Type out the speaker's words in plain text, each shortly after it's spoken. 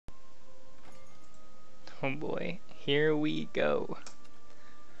Oh boy, here we go.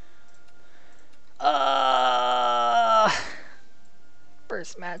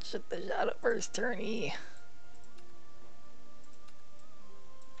 First match at the Shadowverse tourney.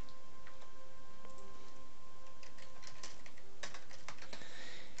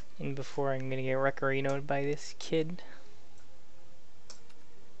 And before I'm gonna get Recorino'd by this kid.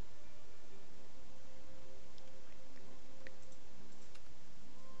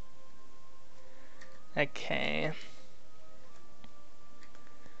 Okay.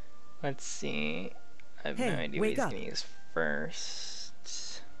 Let's see. I have no idea what he's gonna use first.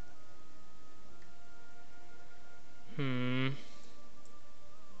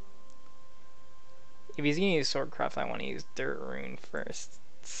 If he's gonna use Swordcraft, I want to use Dirt Rune first.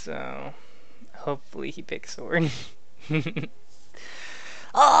 So, hopefully he picks Sword.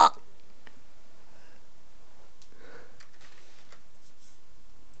 Ah!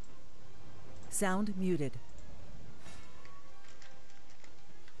 Sound muted.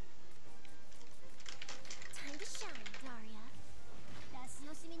 Time to shine, Daria.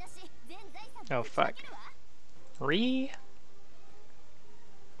 Oh fuck.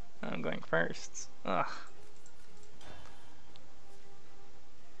 I'm going first. Ugh.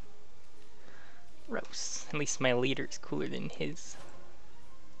 Gross. At least my leader's cooler than his.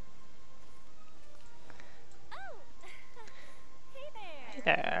 Oh. Hey there. Hey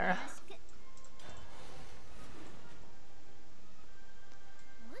there.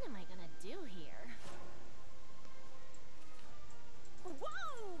 What am I gonna do here?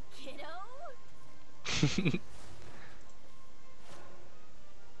 Whoa, kiddo!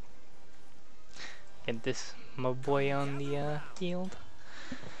 Get this mo boy on the field.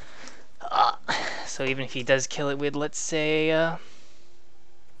 So even if he does kill it with, let's say,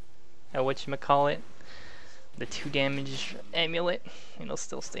 whatchamacallit, the 2 damage amulet, it'll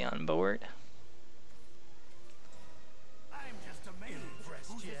still stay on board. I'm just amazed.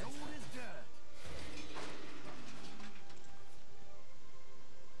 Yet.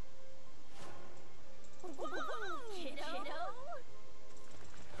 Whoa, kiddo!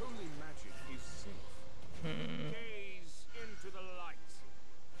 Holy magic is safe. Gaze into the light.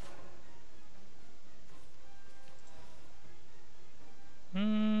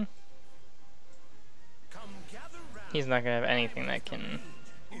 He's not gonna have anything that can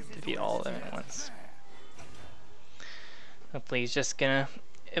defeat all of them at once. Hopefully he's just gonna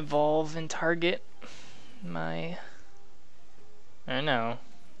evolve and target my... I don't know.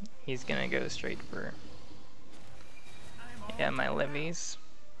 He's gonna go straight for... yeah, my levies.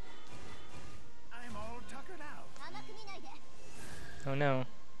 I'm all tuckered out. Oh no.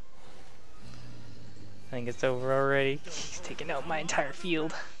 I think it's over already. He's taking out my entire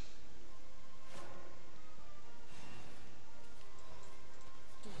field.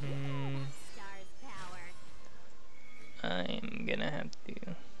 I'm gonna have to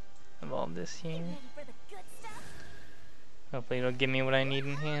evolve this here. Hopefully it'll give me what I need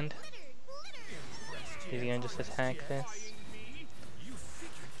in hand. He's gonna just attack this.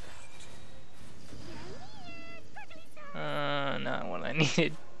 Not what I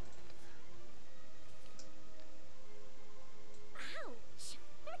needed. Ouch!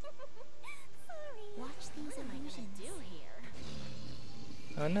 Sorry. Watch these emotions. What am I gonna do here?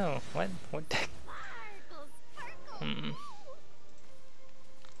 Oh no, what? What the heck?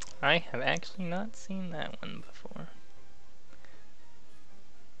 I have actually not seen that one before.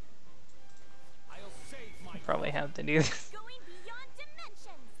 I probably have to do this.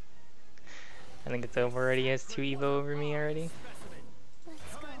 I think it's over already. He has 2 Evo over me already.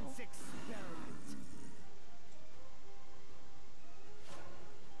 Let's go.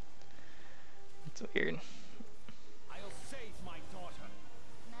 It's weird. I'll save my daughter.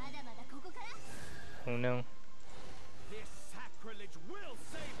 Oh no. This sacrilege will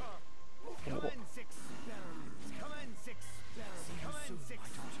save her. Commence experiment. Commence experiment. Commence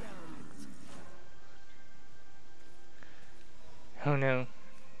experiment. Oh no.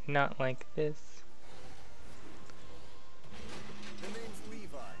 Not like this. The name's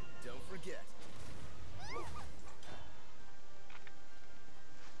Levi, don't forget.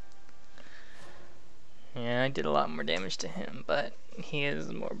 Yeah, I did a lot more damage to him, but he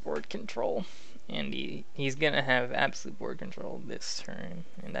has more board control. And he's gonna have absolute board control this turn,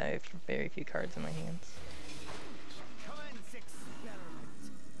 and I have very few cards in my hands. Commence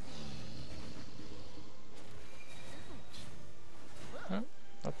experiment. Huh?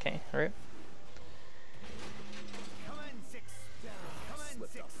 Okay, rip. Commence experiment.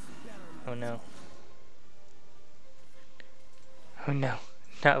 Commence experiment. Oh no. Oh no,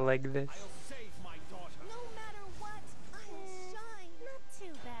 not like this. I'll save my daughter. No matter what, I'll shine. Not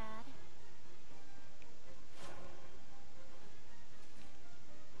too bad.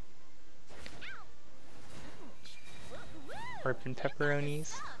 Ripping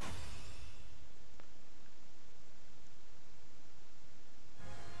pepperonis.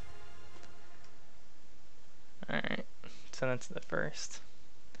 Alright, so that's the first.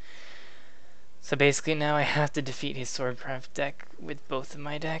 So basically now I have to defeat his Swordcraft deck with both of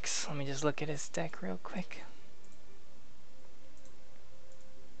my decks. Let me just look at his deck real quick.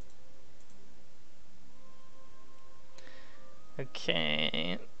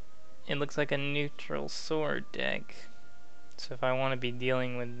 Okay, it looks like a neutral sword deck. So if I want to be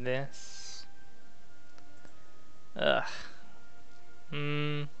dealing with this... Ugh.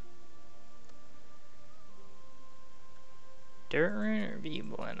 Dirt Rune or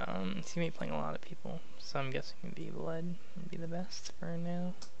V-Blood? He's gonna be playing a lot of people, so I'm guessing V-Blood would be the best for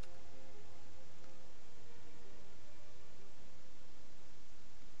now.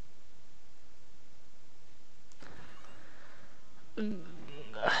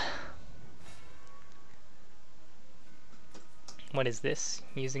 What is this?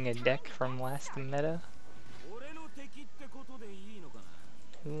 Using a deck from last meta?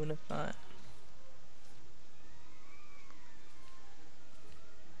 Who would have thought?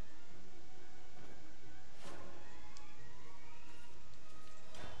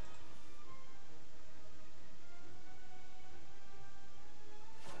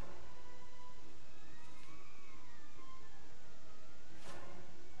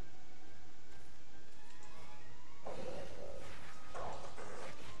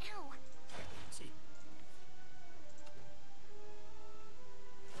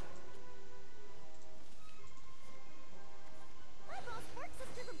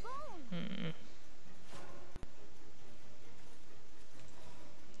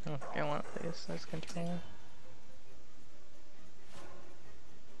 I don't think I want this as control.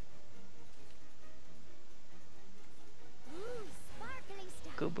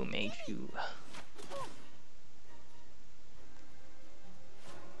 Gobu Meiju.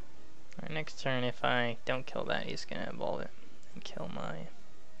 Alright, next turn, if I don't kill that, he's gonna evolve it and kill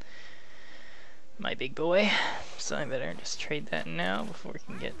my big boy. So I better just trade that now before we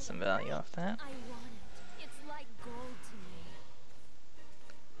can get some value off that. I want it. It's like gold to me.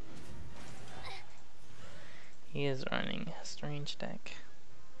 He is running a strange deck.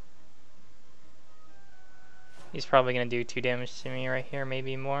 He's probably gonna do 2 damage to me right here,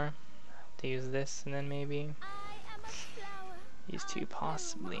 maybe more. To use this and then maybe I am a flower. use 2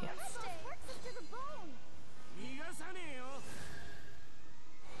 possibly.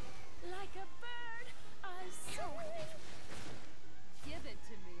 Like a bird, I swing. Give it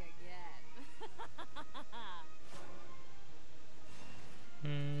to me again.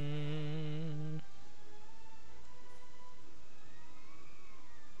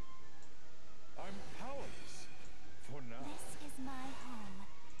 I'm powerless for now. This is my home.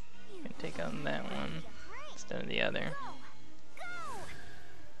 You Gonna take on that one instead of the other, go.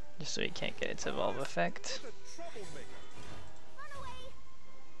 just so he can't get its evolve effect. The troublemaker. Run away.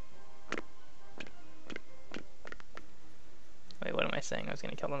 Wait, what am I saying? I was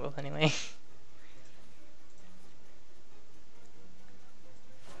gonna kill them both anyway.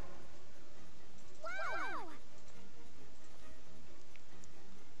 Wow.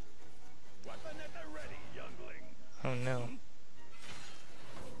 Weapon at the ready, youngling. Oh no.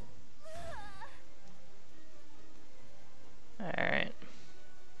 Alright.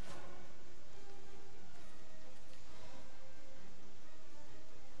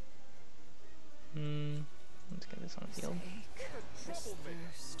 Let's get this on the field.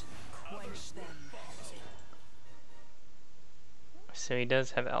 So he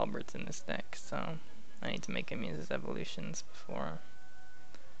does have Alberts in this deck, so I need to make him use his evolutions before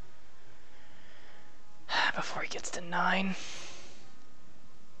he gets to 9.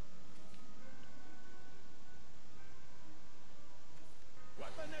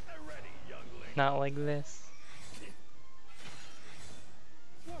 Weapon at the ready, youngling. Not like this.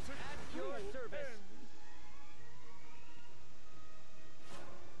 What at your service.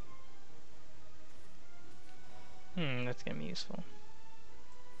 That's gonna be useful.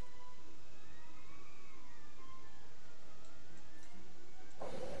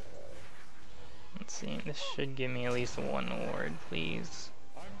 Let's see, this should give me at least 1 award, please.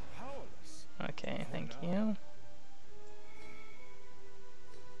 I'm powerless. Okay, thank you.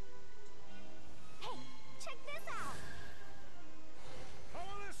 Hey, check this out.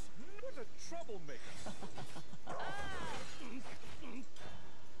 Powerless? What a troublemaker.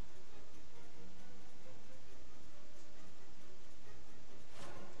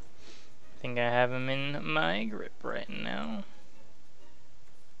 I think I have him in my grip right now.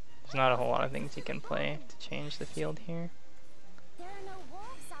 There's not a whole lot of things you can play to change the field here. There are no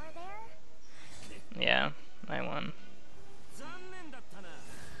wolves, are there? Yeah, I won.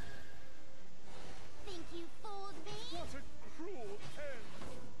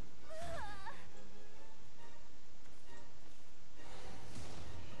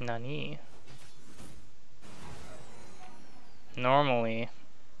 Nani. Normally,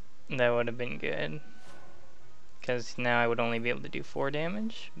 that would have been good, because now I would only be able to do 4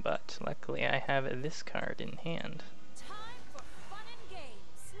 damage, but luckily I have this card in hand. Time for fun and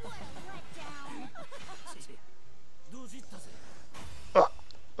games. What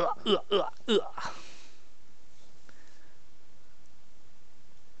a letdown.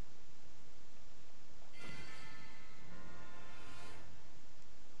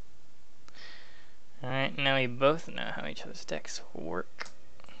 Alright, now we both know how each other's decks work,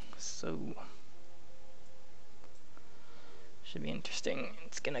 so should be interesting.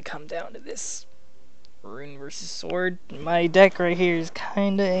 It's gonna come down to this rune versus sword. My deck right here is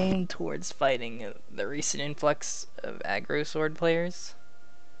kinda aimed towards fighting the recent influx of aggro sword players.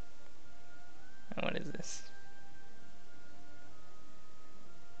 And what is this?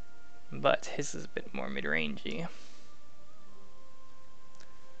 But his is a bit more mid-rangey.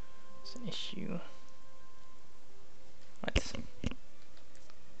 It's an issue. What?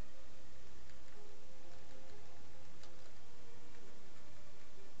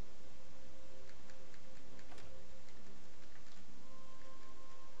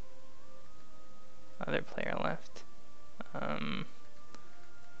 Other player left.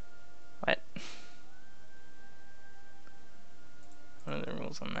 What? What are the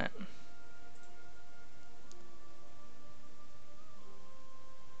rules on that?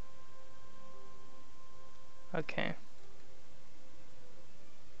 Okay.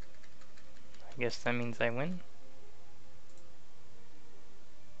 I guess that means I win.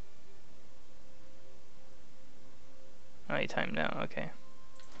 Oh, you timed out, okay.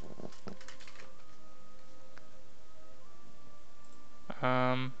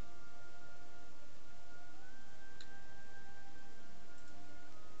 What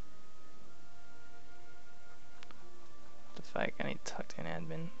the fuck? I need to talk to an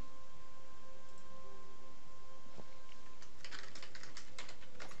admin.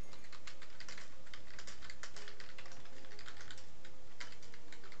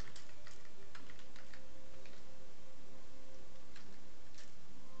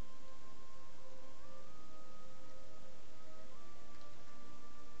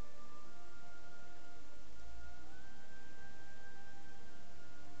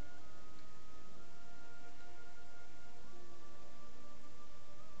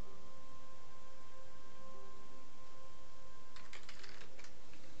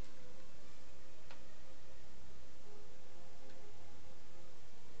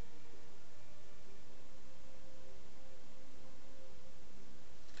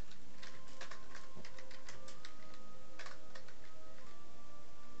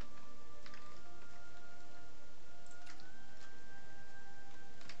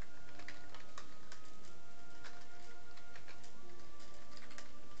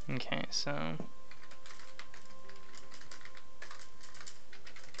 Okay, so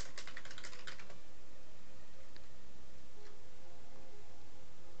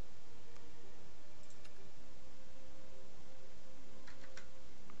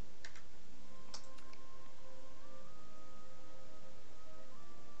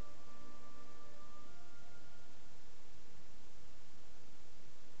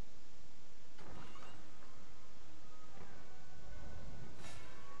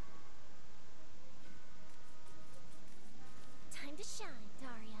Time to shine,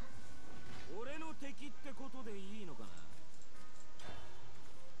 Daria.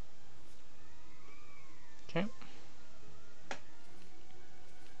 okay.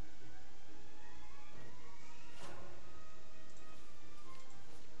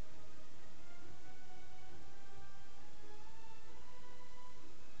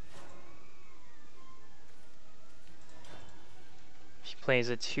 She plays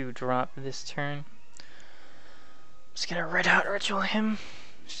a 2-drop this turn. Just gonna Red Hot Ritual him.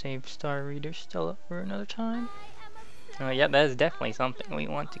 Save Star Reader still up for another time. Oh yeah, that is definitely something we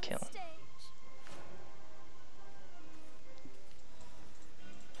want to kill.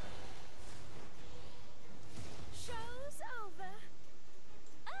 Show's over.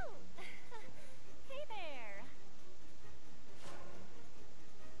 Oh, hey there.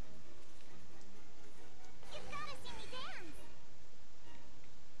 You've gotta see me dance.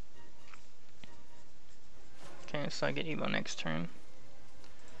 Okay, so I get Evo next turn.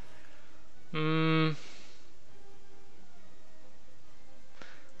 I'll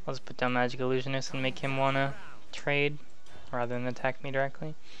just put down Magic Illusionist and make him wanna trade rather than attack me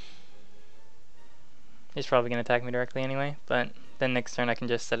directly. He's probably gonna attack me directly anyway, but then next turn I can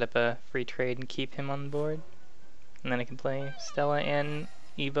just set up a free trade and keep him on the board. And then I can play Stella and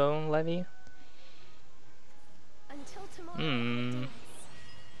Evo Levy. Until tomorrow.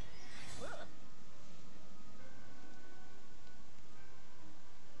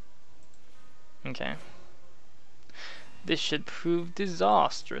 Okay. This should prove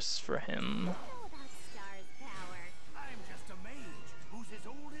disastrous for him. Know about Star's power. I'm just a mage who's as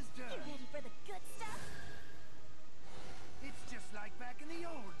old as You dirt. ready for the good stuff? It's just like back in the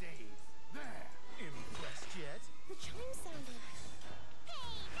old days. There. Impressed yet? The chime sounded. Hey,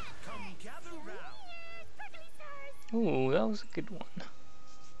 that's Come gather round. sparkly stars. Ooh, that was a good one.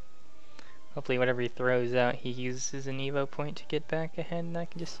 Hopefully whatever he throws out, he uses an Evo point to get back ahead, and I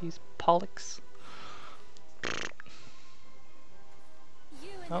can just use Pollux. You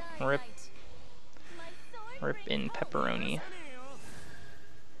and Oh, I rip. fight. My sword Rip brings in hope. pepperoni.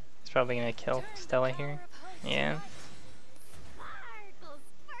 He's probably gonna kill Stella here. Yeah. Sparkle,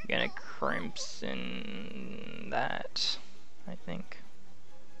 sparkle. Gonna crimson that, I think.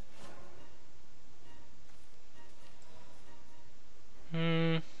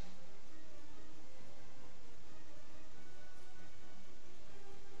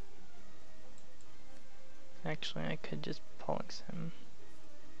 Actually, I could just Pollux him.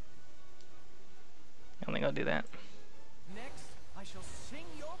 I don't think I'll do that. Next, I shall sing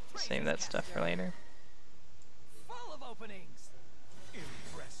your praises, Save that stuff for Caster. later. Full of openings.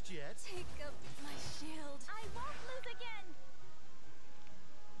 Impressed yet? Take up my shield. I won't lose again.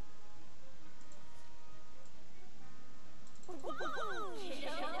 Whoa,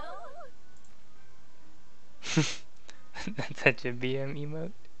 kiddo. That's such a BM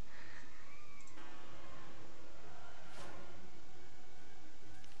emote.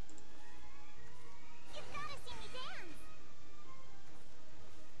 You've gotta see me dance.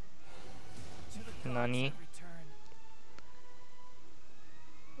 To the gods Nani? I return.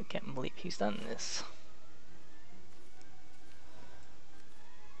 I can't believe he's done this.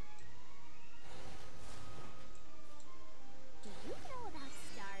 Do you know about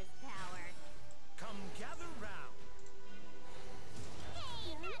Star's power? Come gather round.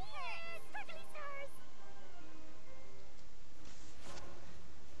 Hey, that hurts. Sparkly stars.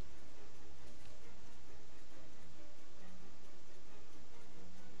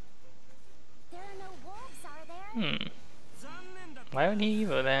 There are no wolves, are there? Why would he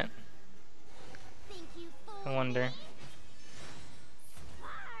Evo that? Think you fooled I wonder. me?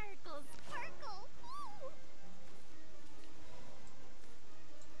 Sparkle, sparkle.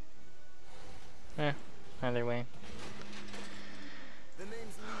 Woo. Either way. The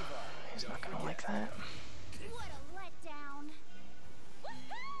name's Levi. He's not gonna like that. What a letdown.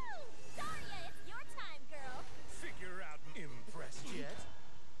 Woohoo! Daria, it's your time, girl. Figure out impressed yet?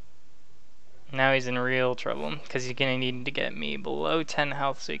 Now he's in real trouble, because he's gonna need to get me below 10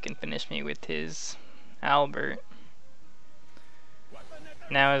 health so he can finish me with his Albert.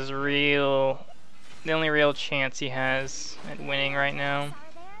 Now his the only real chance he has at winning right now. Are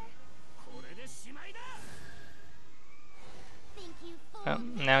there? Think you Oh,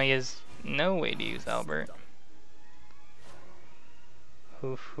 fooled me? now he has no way to use Albert.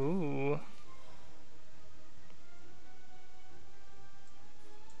 Hoo hoo.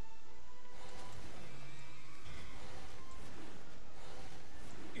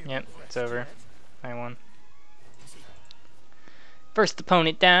 Yep, it's over. I won. First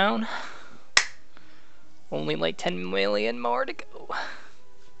opponent down. Only like 10 million more to go.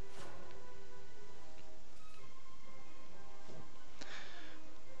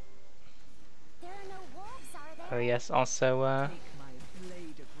 There are no wolves, are there? Oh yes, also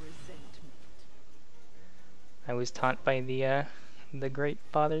I was taught by the great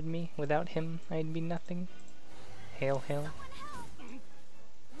bothered me. Without him, I'd be nothing. Hail, hail.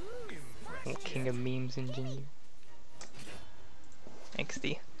 Oh, king of memes and ginger.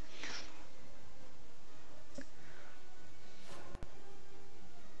 XD.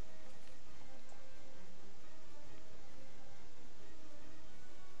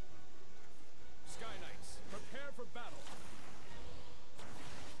 Sky Knights, prepare for battle.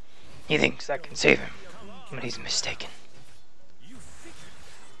 He thinks I can save him, but he's mistaken. You figured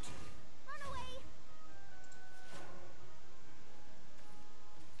it Run away.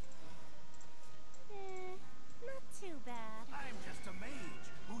 Not too bad. I'm just a mage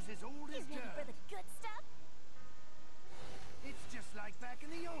who's as old You as ready for dirt. the good stuff? It's just like back in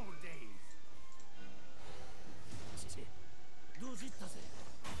the old days.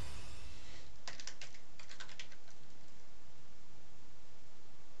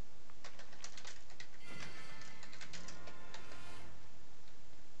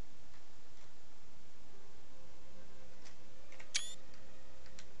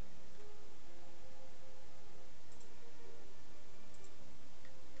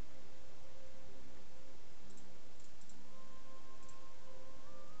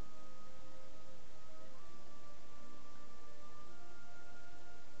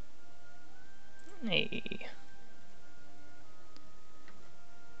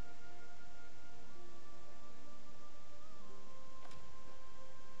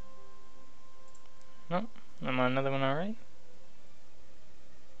 I'm on another one already.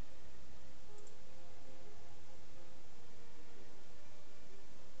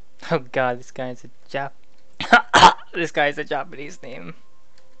 Oh god, this guy's a this guy's a Japanese name.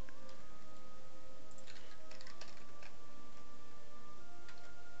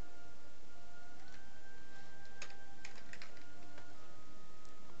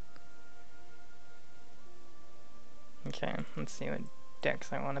 Okay, let's see what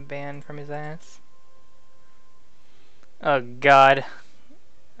decks I want to ban from his ass. Oh god.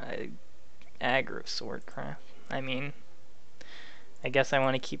 Aggro Swordcraft. I mean, I guess I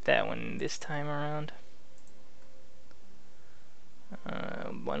want to keep that one this time around.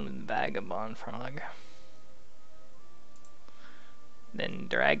 One with Vagabond Frog. Then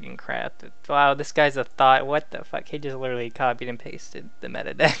Dragoncraft. Wow, this guy's a thought. What the fuck? He just literally copied and pasted the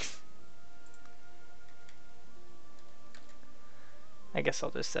meta decks. I guess I'll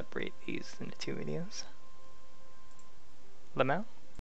just separate these into 2 videos. Lamau?